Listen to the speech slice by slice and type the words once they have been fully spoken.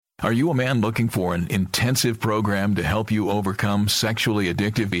Are you a man looking for an intensive program to help you overcome sexually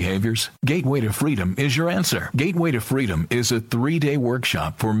addictive behaviors? Gateway to Freedom is your answer. Gateway to Freedom is a 3-day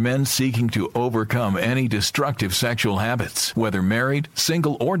workshop for men seeking to overcome any destructive sexual habits. Whether married,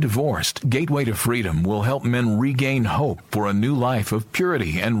 single, or divorced, Gateway to Freedom will help men regain hope for a new life of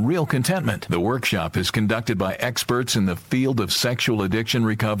purity and real contentment. The workshop is conducted by experts in the field of sexual addiction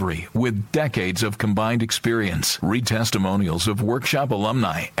recovery with decades of combined experience. Read testimonials of workshop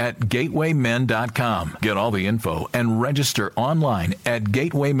alumni at gatewaymen.com. Get all the info and register online at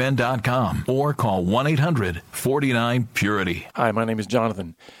gatewaymen.com or call 1-800-49-PURITY. Hi, my name is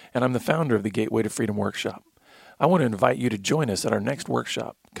Jonathan, and I'm the founder of the Gateway to Freedom Workshop. I want to invite you to join us at our next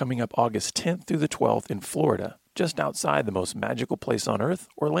workshop coming up August 10th through the 12th in Florida, just outside the most magical place on earth,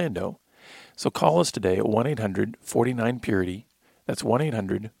 Orlando. So call us today at 1-800-49-PURITY. That's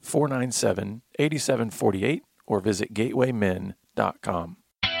 1-800-497-8748 or visit gatewaymen.com.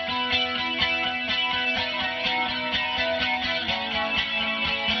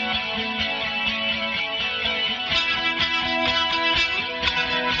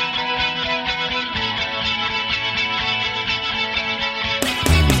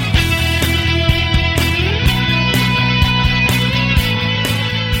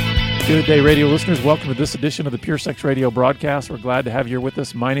 Good day, radio listeners. Welcome to this edition of the Pure Sex Radio broadcast. We're glad to have you here with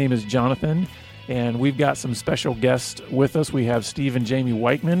us. My name is Jonathan, and we've got some special guests with us. We have Steve and Jamie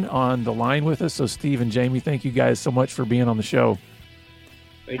Weichman on the line with us. So, Steve and Jamie, thank you guys so much for being on the show.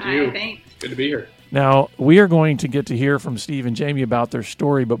 Thank you. Hi, thanks. Good to be here. Now, we are going to get to hear from Steve and Jamie about their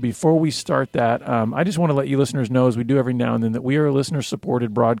story, but before we start that, I just want to let you listeners know, as we do every now and then, that we are a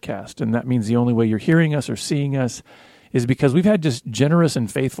listener-supported broadcast, and that means the only way you're hearing us or seeing us is because we've had just generous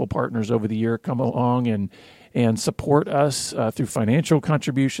and faithful partners over the year come along and support us through financial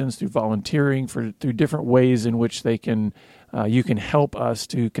contributions, through volunteering, through different ways in which they can you can help us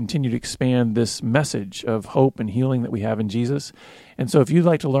to continue to expand this message of hope and healing that we have in Jesus. And so if you'd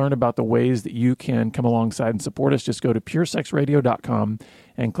like to learn about the ways that you can come alongside and support us, just go to puresexradio.com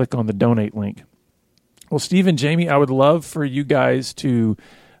and click on the donate link. Well, Steve and Jamie, I would love for you guys to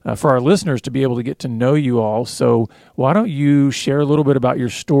for our listeners to be able to get to know you all. So why don't you share a little bit about your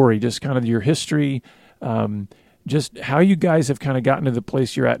story, just kind of your history, just how you guys have kind of gotten to the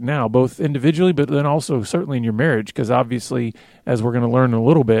place you're at now, both individually, but then also certainly in your marriage, because obviously, as we're going to learn in a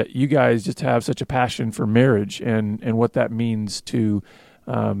little bit, you guys just have such a passion for marriage and what that means to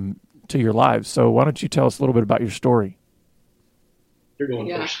your lives. So why don't you tell us a little bit about your story? You're going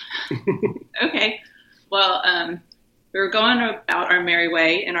first. Okay. Well, we were going about our merry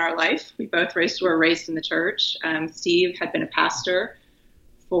way in our life. We both were raised in the church. Steve had been a pastor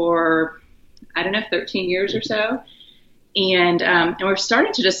for, 13 years or so. And we're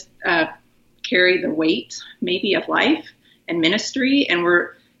starting to just carry the weight maybe of life and ministry. And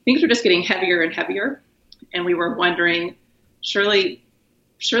things were just getting heavier and heavier. And we were wondering, surely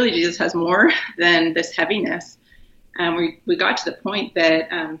Jesus has more than this heaviness. We got to the point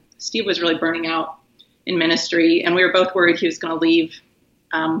that Steve was really burning out in ministry, and we were both worried he was going to leave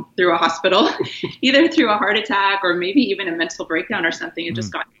through a hospital, either through a heart attack or maybe even a mental breakdown or something. It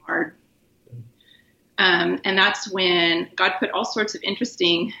just got hard. And that's when God put all sorts of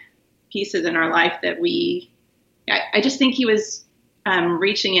interesting pieces in our life that I just think he was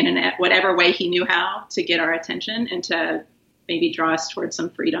reaching in whatever way he knew how to get our attention and to maybe draw us towards some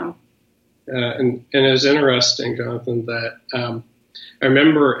freedom. And it was interesting, Jonathan, that I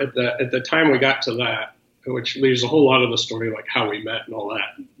remember at the time we got to that, which leaves a whole lot of the story, like how we met and all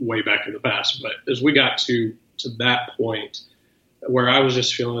that, way back in the past. But as we got to that point where I was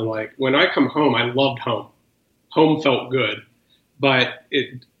just feeling like, when I come home, I loved home. Home felt good, but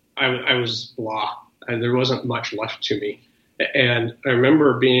I was blah, and there wasn't much left to me. And I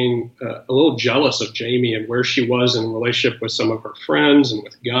remember being a little jealous of Jamie and where she was in relationship with some of her friends and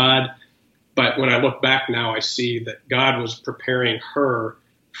with God. But when I look back now, I see that God was preparing her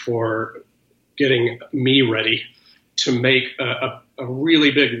for getting me ready to make a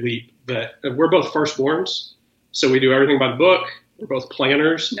really big leap. That we're both firstborns, so we do everything by the book. We're both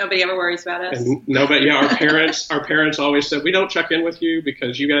planners. Nobody ever worries about us. And nobody, our parents always said, we don't check in with you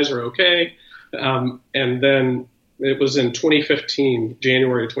because you guys are okay. And then it was in 2015,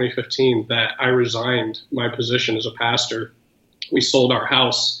 January 2015, that I resigned my position as a pastor. We sold our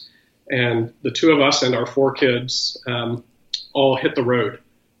house. And the two of us and our 4 kids all hit the road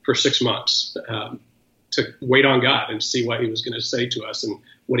for 6 months to wait on God and see what he was going to say to us and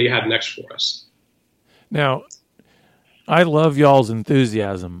what he had next for us. Now, I love y'all's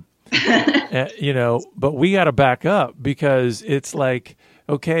enthusiasm, but we got to back up because it's like,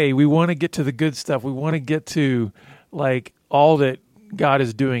 okay, we want to get to the good stuff. We want to get to like all that God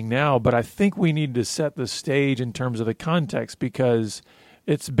is doing now, but I think we need to set the stage in terms of the context because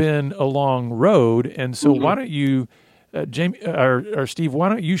it's been a long road. And so why don't you, Jamie or Steve, why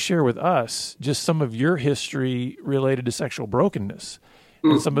don't you share with us just some of your history related to sexual brokenness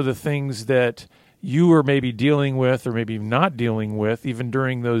and some of the things that you were maybe dealing with or maybe not dealing with even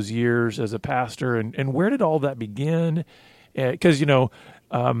during those years as a pastor, and where did all that begin? Because,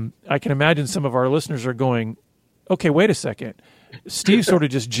 I can imagine some of our listeners are going, okay, wait a second. Steve sort of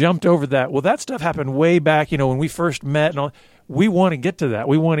just jumped over that. Well, that stuff happened way back, when we first met. And all. We want to get to that.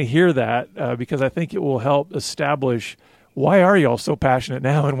 We want to hear that because I think it will help establish why are y'all so passionate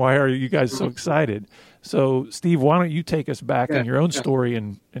now and why are you guys so excited? So, Steve, why don't you take us back on your own story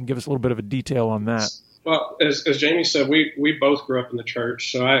and give us a little bit of a detail on that? Well, as Jamie said, we both grew up in the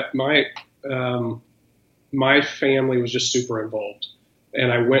church. So my family was just super involved.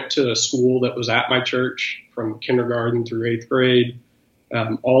 And I went to a school that was at my church from kindergarten through 8th grade.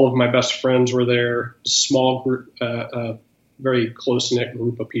 All of my best friends were there, small group, very close-knit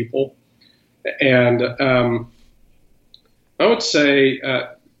group of people. And I would say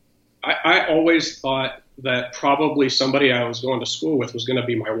I always thought that probably somebody I was going to school with was going to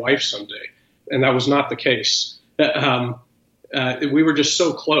be my wife someday. And that was not the case. We were just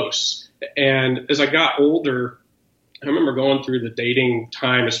so close. And as I got older, I remember going through the dating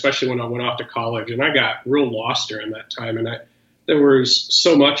time, especially when I went off to college, and I got real lost during that time. And there was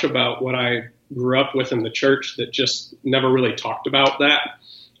so much about what I grew up with in the church that just never really talked about that.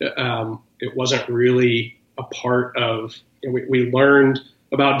 It wasn't really a part of, we learned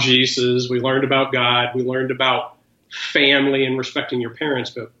about Jesus, we learned about God, we learned about family and respecting your parents,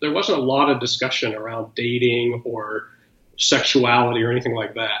 but there wasn't a lot of discussion around dating or sexuality or anything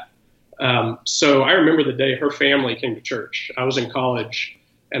like that. So I remember the day her family came to church. I was in college,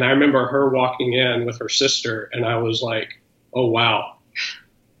 and I remember her walking in with her sister, and I was like, oh, wow,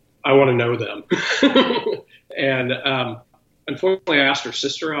 I want to know them. And unfortunately, I asked her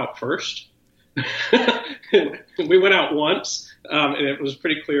sister out first. We went out once, and it was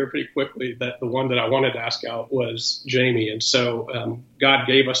pretty clear pretty quickly that the one that I wanted to ask out was Jamie. And so God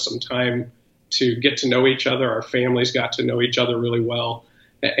gave us some time to get to know each other. Our families got to know each other really well.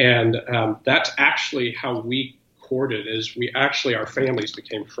 And that's actually how we courted, is our families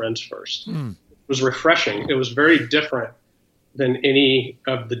became friends first. It was refreshing. It was very different than any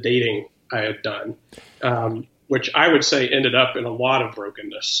of the dating I had done, which I would say ended up in a lot of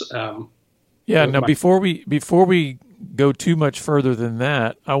brokenness. Now before we go too much further than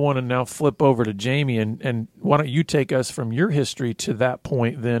that, I want to now flip over to Jamie, and why don't you take us from your history to that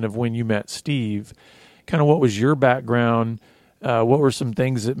point then of when you met Steve? Kind of what was your background? What were some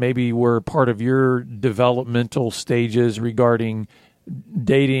things that maybe were part of your developmental stages regarding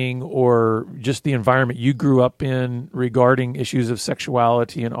dating or just the environment you grew up in regarding issues of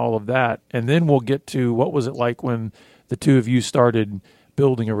sexuality and all of that? And then we'll get to what was it like when the two of you started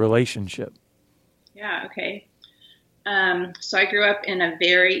building a relationship? Yeah, okay. So I grew up in a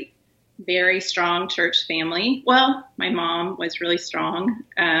very, very strong church family. Well, my mom was really strong.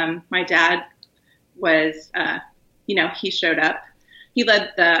 My dad was... he showed up. He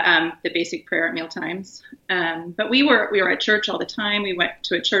led the basic prayer at mealtimes. But we were at church all the time. We went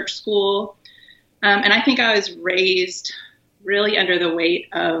to a church school. And I think I was raised really under the weight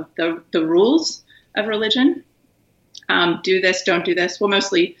of the rules of religion. Do this, don't do this. Well,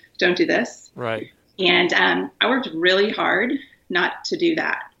 mostly don't do this. Right. And I worked really hard not to do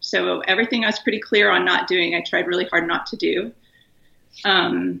that. So everything I was pretty clear on not doing, I tried really hard not to do.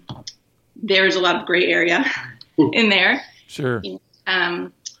 There's a lot of gray area in there. Sure.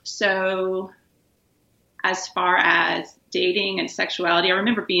 So as far as dating and sexuality, I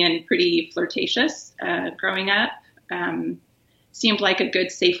remember being pretty flirtatious growing up. Seemed like a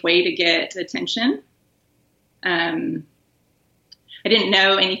good, safe way to get attention. I didn't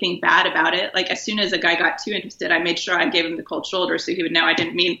know anything bad about it. Like, as soon as a guy got too interested, I made sure I gave him the cold shoulder so he would know I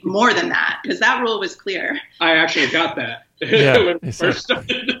didn't mean more than that, because that rule was clear. I actually got that when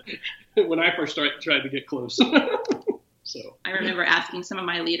I first started trying to get close. So I remember asking some of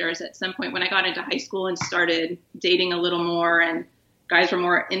my leaders at some point when I got into high school and started dating a little more, and guys were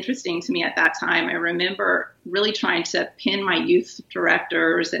more interesting to me at that time. I remember really trying to pin my youth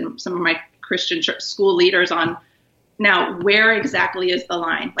directors and some of my Christian church school leaders on, now, where exactly is the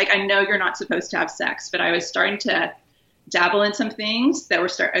line? Like, I know you're not supposed to have sex, but I was starting to dabble in some things that I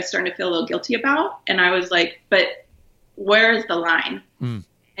was starting to feel a little guilty about. And I was like, but where is the line? And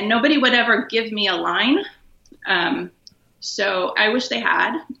nobody would ever give me a line. So I wish they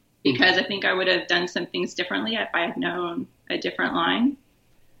had, because I think I would have done some things differently if I had known a different line.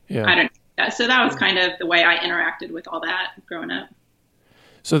 Yeah. I don't know. So that was kind of the way I interacted with all that growing up.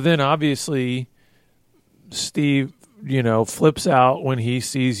 So then obviously Steve, flips out when he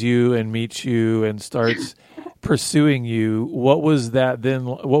sees you and meets you and starts pursuing you. What was that then?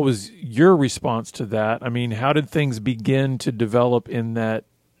 What was your response to that? I mean, how did things begin to develop in that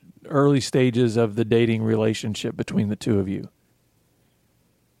early stages of the dating relationship between the two of you?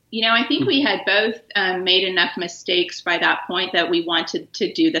 I think we had both made enough mistakes by that point that we wanted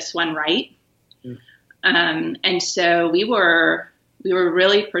to do this one right. And so we were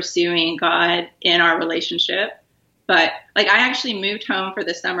really pursuing God in our relationship. But I actually moved home for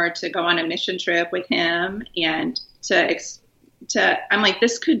the summer to go on a mission trip with him, and I'm like,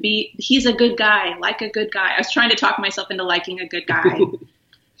 he's a good guy, like a good guy. I was trying to talk myself into liking a good guy.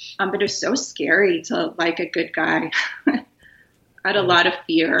 But it was so scary to like a good guy. I had a lot of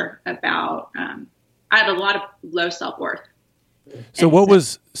fear about, I had a lot of low self-worth.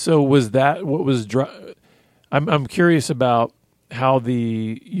 I'm curious about how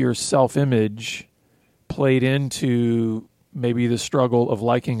your self-image played into maybe the struggle of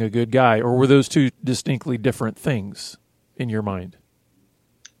liking a good guy, or were those two distinctly different things in your mind?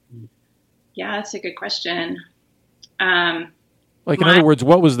 Yeah, that's a good question. In other words,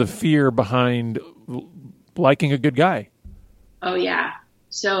 what was the fear behind liking a good guy? Oh, yeah.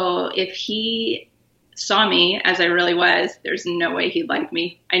 So if he saw me as I really was, there's no way he'd like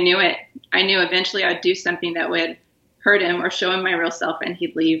me. I knew it. I knew eventually I'd do something that would hurt him or show him my real self, and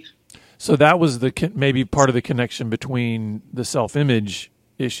he'd leave. So that was maybe part of the connection between the self-image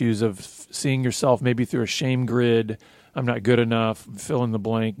issues of seeing yourself maybe through a shame grid. I'm not good enough, fill in the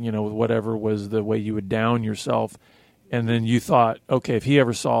blank, whatever was the way you would down yourself. And then you thought, okay, if he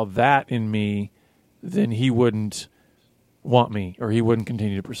ever saw that in me, then he wouldn't want me, or he wouldn't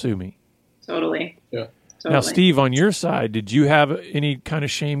continue to pursue me. Totally. Yeah. Totally. Now, Steve, on your side, did you have any kind of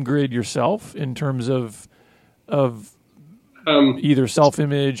shame grid yourself in terms of either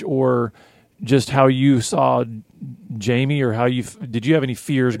self-image or just how you saw Jamie, or did you have any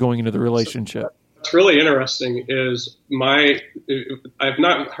fears going into the relationship? What's really interesting is I've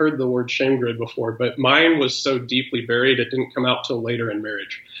not heard the word shame grid before, but mine was so deeply buried it didn't come out till later in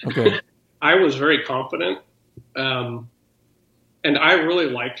marriage. Okay. I was very confident, and I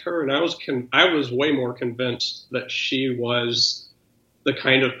really liked her, and I was way more convinced that she was the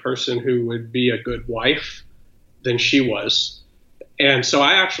kind of person who would be a good wife than she was. And so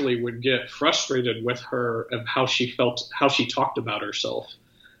I actually would get frustrated with her of how she felt, how she talked about herself.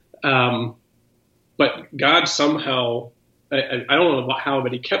 But God somehow, I don't know about how,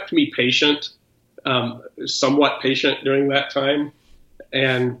 but he kept me patient, somewhat patient during that time,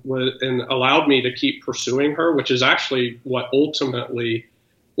 and allowed me to keep pursuing her, which is actually what ultimately,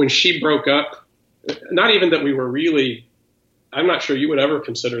 when she broke up, not even that we were really, I'm not sure you would ever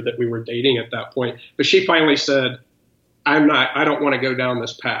consider that we were dating at that point, but she finally said, I don't want to go down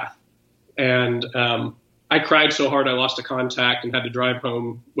this path. And I cried so hard I lost a contact and had to drive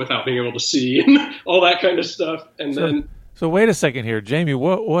home without being able to see and all that kind of stuff. And so wait a second here, Jamie,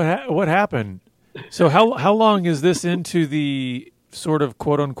 what happened? So how long is this into the sort of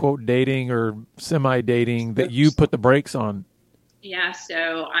quote unquote dating or semi-dating that you put the brakes on? Yeah,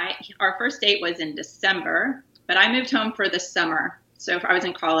 so our first date was in December, but I moved home for the summer. So I was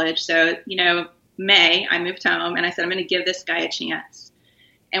in college. So, May, I moved home and I said, I'm going to give this guy a chance.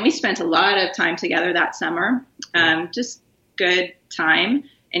 And we spent a lot of time together that summer, just good time.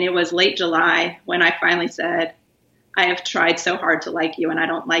 And it was late July when I finally said, I have tried so hard to like you and I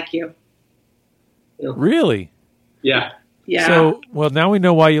don't like you. Really? Yeah. Yeah. So, now we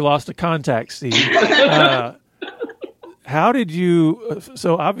know why you lost a contact, Steve. How did you,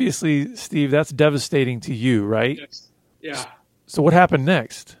 so obviously, Steve, that's devastating to you, right? Yes. Yeah. So what happened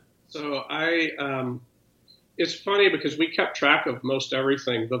next? So it's funny because we kept track of most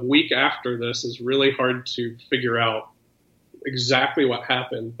everything. The week after this is really hard to figure out exactly what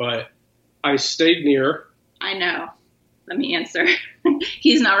happened, but I stayed near. I know. Let me answer.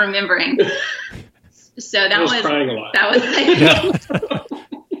 He's not remembering. So that was crying a lot. That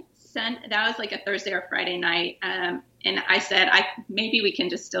was like a Thursday or Friday night. And I said, maybe we can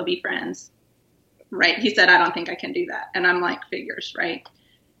just still be friends. Right. He said, I don't think I can do that. And I'm like, figures, right?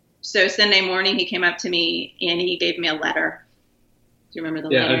 So Sunday morning, he came up to me and he gave me a letter. Do you remember the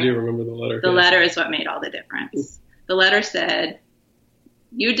letter? Yeah, I do remember the letter. The letter is what made all the difference. The letter said,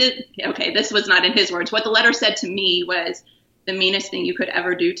 this was not in his words. What the letter said to me was, the meanest thing you could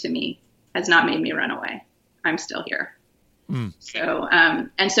ever do to me has not made me run away. I'm still here. Mm. So,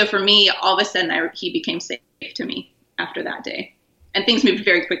 and so for me, all of a sudden, he became safe to me after that day. And things moved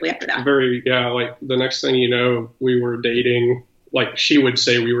very quickly after that. Like the next thing you know, we were dating. Like she would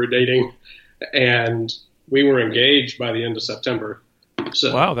say we were dating, and we were engaged by the end of September.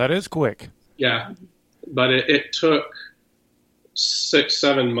 So, wow, that is quick. Yeah, but it took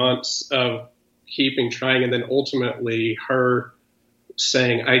 6-7 months of keeping trying, and then ultimately her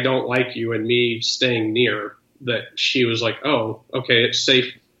saying, I don't like you, and me staying near, that she was like, oh, okay, it's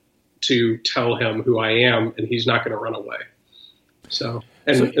safe to tell him who I am, and he's not going to run away. So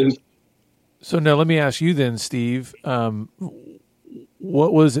now let me ask you then, Steve,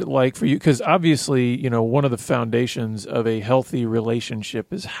 what was it like for you? Because obviously, one of the foundations of a healthy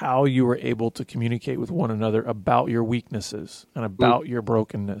relationship is how you were able to communicate with one another about your weaknesses and about your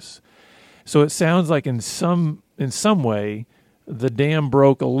brokenness. So it sounds like in some way, the dam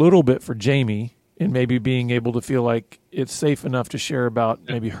broke a little bit for Jamie in maybe being able to feel like it's safe enough to share about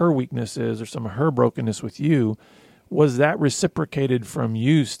maybe her weaknesses or some of her brokenness with you. Was that reciprocated from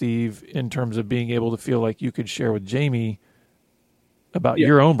you, Steve, in terms of being able to feel like you could share with Jamie about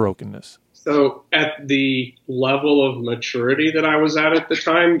your own brokenness? So at the level of maturity that I was at the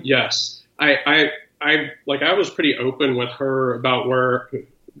time, yes. I was pretty open with her about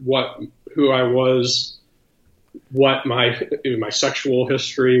who I was, what my sexual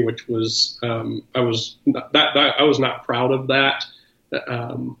history, which was I was not proud of that, but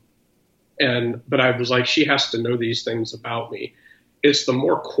I was like, she has to know these things about me. It's the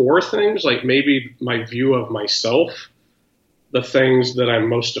more core things, like maybe my view of myself, the things that I'm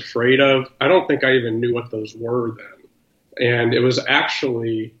most afraid of. I don't think I even knew what those were then, and it was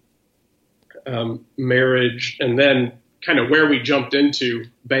actually marriage, and then kind of where we jumped into,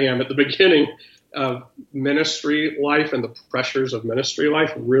 bam, at the beginning of ministry life and the pressures of ministry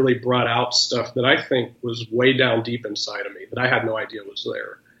life really brought out stuff that I think was way down deep inside of me that I had no idea was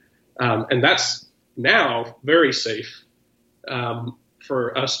there. And that's now very safe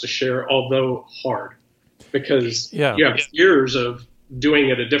for us to share, although hard, because you have years of doing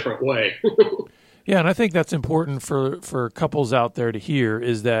it a different way. Yeah, and I think that's important for couples out there to hear,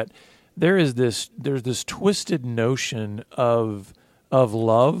 is that there's this twisted notion of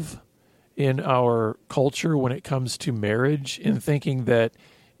love in our culture when it comes to marriage, in thinking that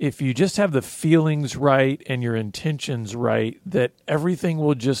if you just have the feelings right and your intentions right, that everything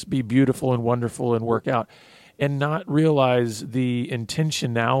will just be beautiful and wonderful and work out, and not realize the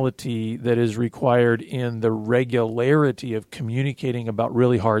intentionality that is required in the regularity of communicating about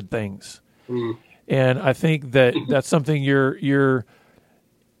really hard things. And I think that that's something you're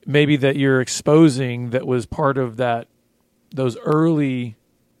exposing, that was part of those early,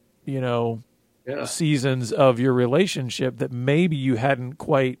 seasons of your relationship that maybe you hadn't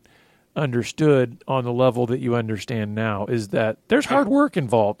quite understood on the level that you understand now, is that there's hard work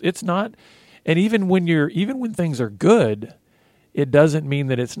involved. It's not, and even when things are good, it doesn't mean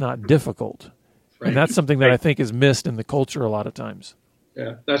that it's not difficult. Right. And that's something that I think is missed in the culture a lot of times.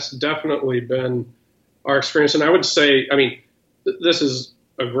 Yeah, that's definitely been our experience. And I would say, this is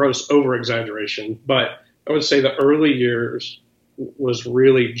a gross over-exaggeration, but I would say the early years was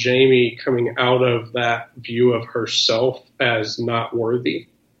really Jamie coming out of that view of herself as not worthy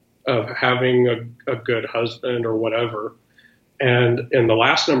of having a good husband or whatever. And in the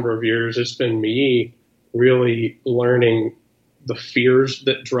last number of years, it's been me really learning the fears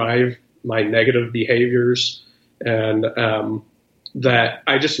that drive my negative behaviors, and that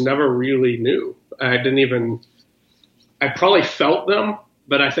I just never really knew. I probably felt them,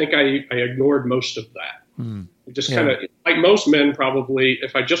 but I think I ignored most of that. Just kind of like most men, probably,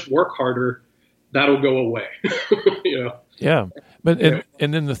 if I just work harder, that'll go away. Yeah. But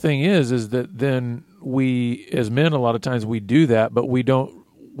and then the thing is that then we as men, a lot of times we do that, but we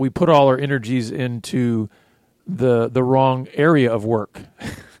put all our energies into the wrong area of work.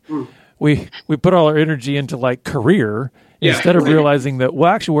 We put all our energy into like career instead of realizing that,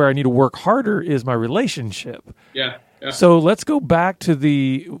 well, actually where I need to work harder is my relationship. Yeah. So let's go back to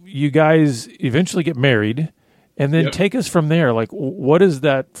you guys eventually get married, and then take us from there. Like, what is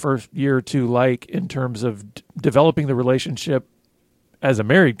that first year or two like in terms of developing the relationship as a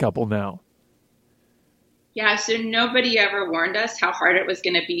married couple now? Yeah, so nobody ever warned us how hard it was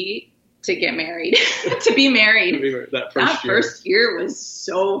going to be to get married, to be married. That first year was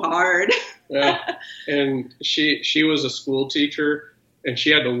so hard. Yeah, and she was a school teacher. And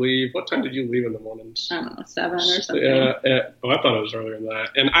she had to leave. What time did you leave in the mornings? I don't know, 7 or something. I thought it was earlier than that.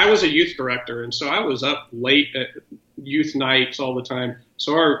 And I was a youth director, and so I was up late at youth nights all the time.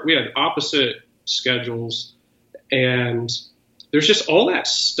 So we had opposite schedules, and there's just all that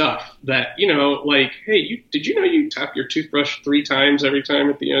stuff that, like, hey, did you know you tap your toothbrush 3 times every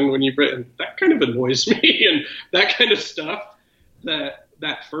time at the end when you brush? And that kind of annoys me, and that kind of stuff.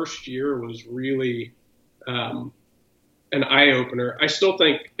 That first year was really an eye-opener. I still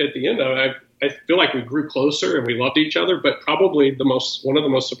think at the end of it, I feel like we grew closer and we loved each other. But probably one of the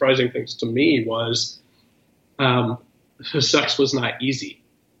most surprising things to me was sex was not easy.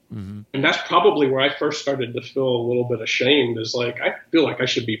 Mm-hmm. And that's probably where I first started to feel a little bit ashamed, is like, I feel like I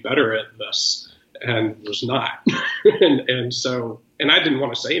should be better at this, and was not. and I didn't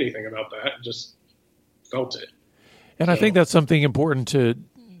want to say anything about that. Just felt it. And I think that's something important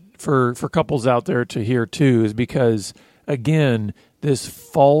for couples out there to hear too, is because, again, this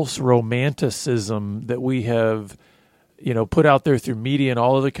false romanticism that we have, put out there through media and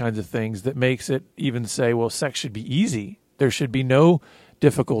all other kinds of things that makes it even say, well, sex should be easy. There should be no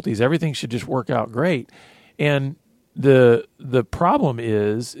difficulties. Everything should just work out great. And the problem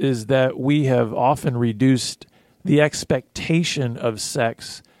is that we have often reduced the expectation of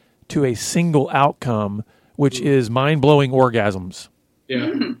sex to a single outcome, which is mind-blowing orgasms.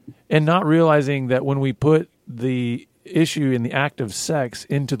 Yeah. And not realizing that when we put the issue in the act of sex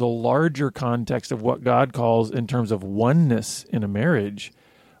into the larger context of what God calls in terms of oneness in a marriage,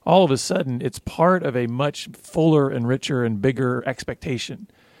 all of a sudden it's part of a much fuller and richer and bigger expectation.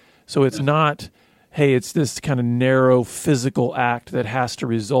 So it's not, hey, it's this kind of narrow physical act that has to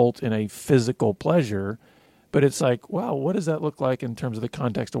result in a physical pleasure, but it's like, wow, what does that look like in terms of the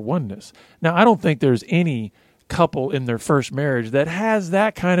context of oneness? Now, I don't think there's any couple in their first marriage that has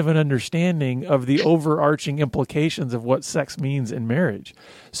that kind of an understanding of the overarching implications of what sex means in marriage.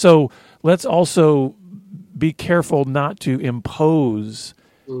 So let's also be careful not to impose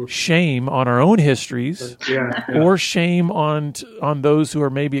shame on our own histories or shame on those who are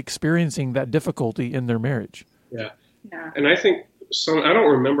maybe experiencing that difficulty in their marriage. Yeah. And I think I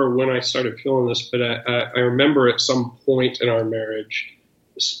don't remember when I started feeling this, but I remember at some point in our marriage,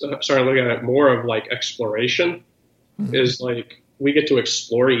 started looking at it more of like exploration. Mm-hmm. Is like we get to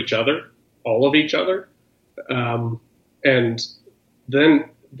explore each other, all of each other, and then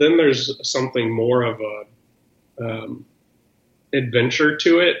there's something more of a adventure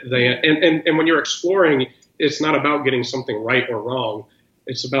to it. And when you're exploring, it's not about getting something right or wrong.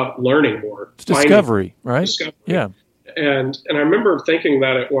 It's about learning more. It's discovery, right? Discovery. Yeah. And I remember thinking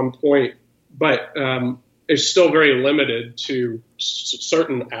that at one point, but it's still very limited to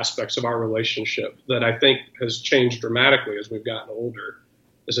certain aspects of our relationship that I think has changed dramatically as we've gotten older,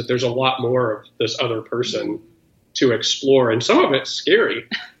 is that there's a lot more of this other person to explore. And some of it's scary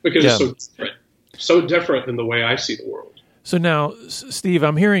because it's so different than the way I see the world. So now, Steve,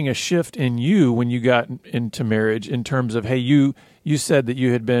 I'm hearing a shift in you when you got into marriage in terms of, hey, you said that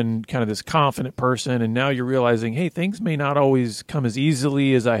you had been kind of this confident person, and now you're realizing, hey, things may not always come as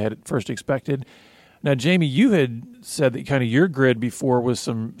easily as I had at first expected. Now, Jamie, you had said that kind of your grid before was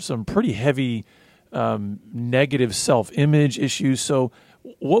some pretty heavy negative self-image issues. So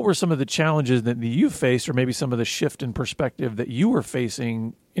what were some of the challenges that you faced, or maybe some of the shift in perspective that you were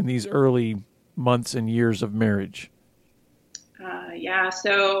facing in these early months and years of marriage?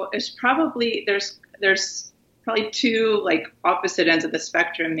 So there's probably two like opposite ends of the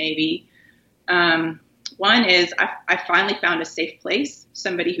spectrum, maybe. One is I finally found a safe place,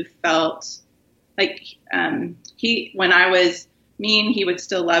 somebody who felt like when I was mean, he would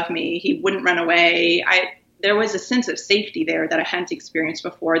still love me. He wouldn't run away. There was a sense of safety there that I hadn't experienced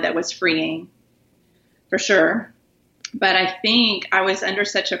before that was freeing, for sure. But I think I was under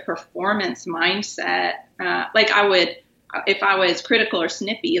such a performance mindset. If I was critical or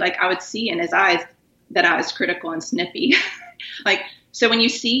snippy, like I would see in his eyes that I was critical and snippy. So when you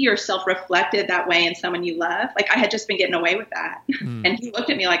see yourself reflected that way in someone you love, like I had just been getting away with that. Mm. And he looked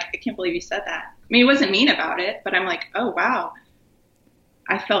at me like, I can't believe you said that. I mean, he wasn't mean about it, but I'm like, oh, wow.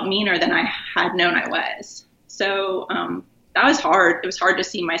 I felt meaner than I had known I was. So that was hard. It was hard to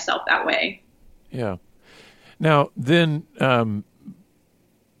see myself that way. Yeah. Now, then,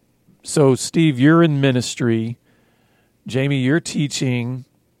 so Steve, you're in ministry. Jamie, you're teaching.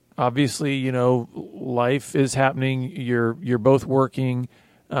 Obviously, life is happening. You're both working.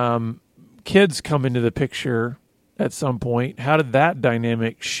 Kids come into the picture at some point. How did that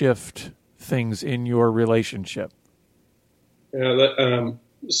dynamic shift things in your relationship?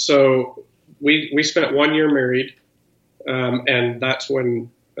 So we spent 1 year married, and that's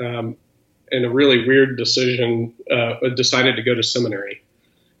when, in a really weird decision, decided to go to seminary.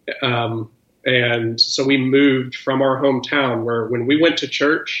 And so we moved from our hometown, where when we went to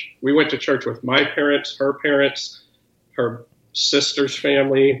church with my parents, her sister's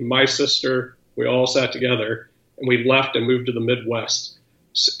family, my sister. We all sat together, and we left and moved to the Midwest.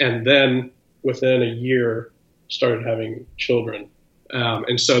 And then within a year, started having children.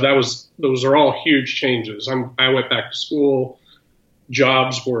 And so those are all huge changes. I went back to school.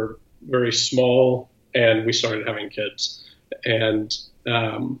 Jobs were very small, and we started having kids. And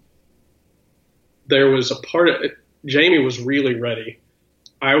there was a part of it. Jamie was really ready.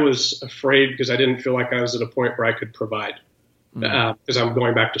 I was afraid because I didn't feel like I was at a point where I could provide because I'm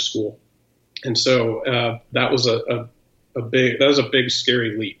going back to school. And so that was a big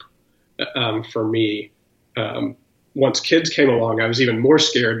scary leap for me. Once kids came along, I was even more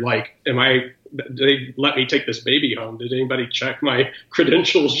scared. Like, did they let me take this baby home? Did anybody check my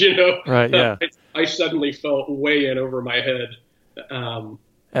credentials? Right. Yeah. I suddenly felt way in over my head.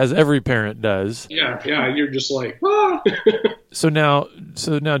 As every parent does. Yeah. You're just like, ah. So now,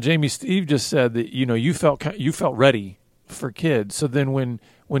 Jamie, Steve just said that you felt ready for kids. So then,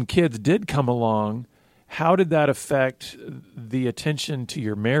 when kids did come along, how did that affect the attention to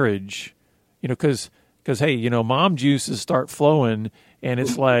your marriage? Because hey, mom juices start flowing, and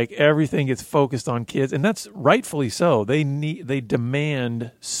it's like everything gets focused on kids, and that's rightfully so. They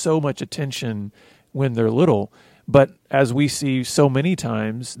demand so much attention when they're little. But as we see so many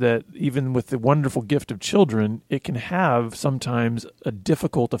times, that even with the wonderful gift of children, it can have sometimes a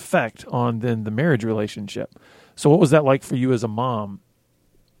difficult effect on then the marriage relationship. So what was that like for you as a mom?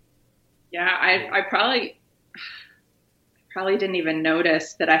 Yeah, I probably didn't even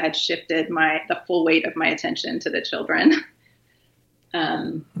notice that I had shifted the full weight of my attention to the children.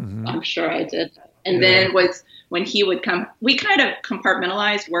 I'm sure I did. And then when he would come, we kind of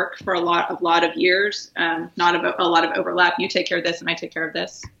compartmentalized work for a lot of years, not a lot of overlap. You take care of this and I take care of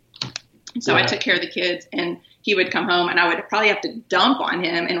this. So I took care of the kids, and he would come home, and I would probably have to dump on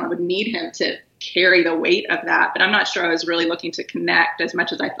him, and I would need him to carry the weight of that. But I'm not sure I was really looking to connect as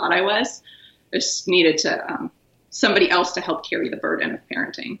much as I thought I was. I just needed to somebody else to help carry the burden of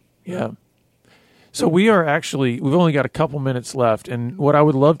parenting. Yeah. So we've only got a couple minutes left. And what I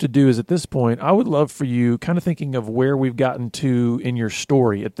would love to do is at this point, I would love for you kind of thinking of where we've gotten to in your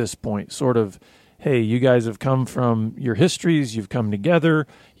story at this point, sort of, hey, you guys have come from your histories, you've come together,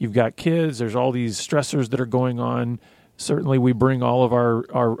 you've got kids, there's all these stressors that are going on. Certainly we bring all of our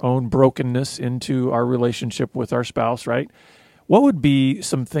own brokenness into our relationship with our spouse, right? What would be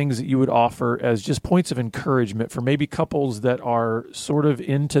some things that you would offer as just points of encouragement for maybe couples that are sort of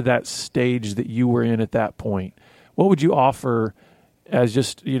into that stage that you were in at that point? What would you offer as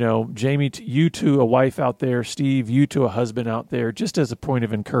just, Jamie, you to a wife out there, Steve, you to a husband out there, just as a point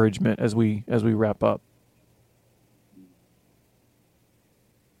of encouragement as we wrap up?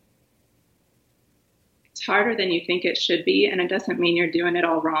 It's harder than you think it should be, and it doesn't mean you're doing it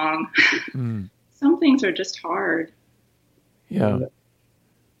all wrong. Some things are just hard. Yeah.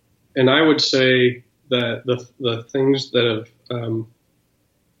 And I would say that the things that have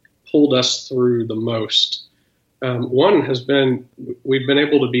pulled us through the most, one has been we've been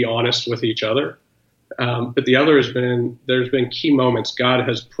able to be honest with each other, but the other has been there's been key moments God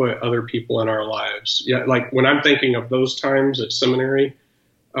has put other people in our lives. Yeah, like when I'm thinking of those times at seminary,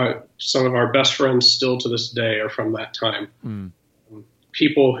 some of our best friends still to this day are from that time.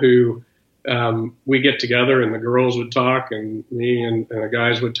 People who we get together and the girls would talk and me and the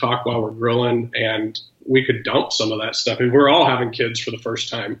guys would talk while we're grilling, and we could dump some of that stuff. And we're all having kids for the first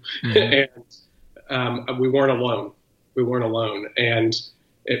time. And we weren't alone. And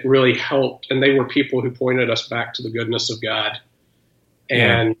it really helped. And they were people who pointed us back to the goodness of God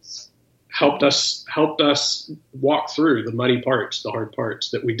and helped us walk through the muddy parts, the hard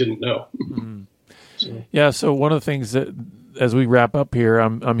parts that we didn't know. So one of the things that, as we wrap up here,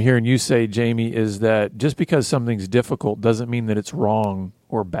 I'm hearing you say, Jamie, is that just because something's difficult doesn't mean that it's wrong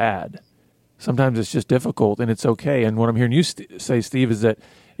or bad. Sometimes it's just difficult and it's okay. And what I'm hearing you say, Steve, is that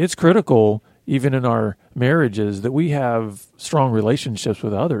it's critical, even in our marriages, that we have strong relationships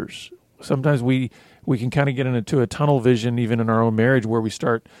with others. Sometimes we can kind of get into a tunnel vision, even in our own marriage, where we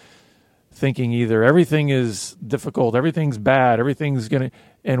start thinking either everything is difficult, everything's bad,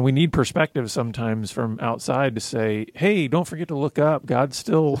 and we need perspective sometimes from outside to say, hey, don't forget to look up. God's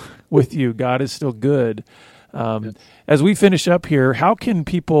still with you. God is still good. As we finish up here, how can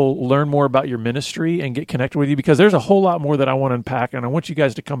people learn more about your ministry and get connected with you? Because there's a whole lot more that I want to unpack, and I want you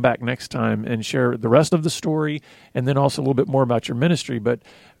guys to come back next time and share the rest of the story and then also a little bit more about your ministry. But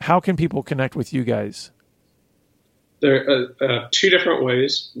how can people connect with you guys? There are two different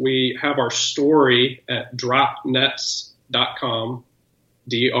ways. We have our story at dropnets.com,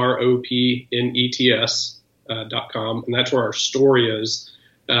 DROPNETS.com, and that's where our story is,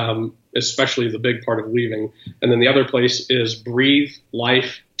 especially the big part of leaving. And then the other place is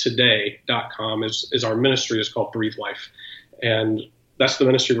breathelifetoday.com is our ministry is called Breathe Life. And that's the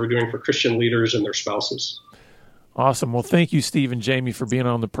ministry we're doing for Christian leaders and their spouses. Awesome. Well, thank you, Steve and Jamie, for being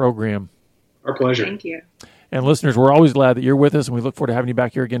on the program. Our pleasure. Thank you. And listeners, we're always glad that you're with us, and we look forward to having you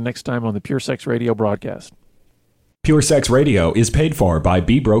back here again next time on the Pure Sex Radio broadcast. Pure Sex Radio is paid for by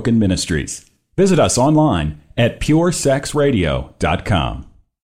Be Broken Ministries. Visit us online at puresexradio.com.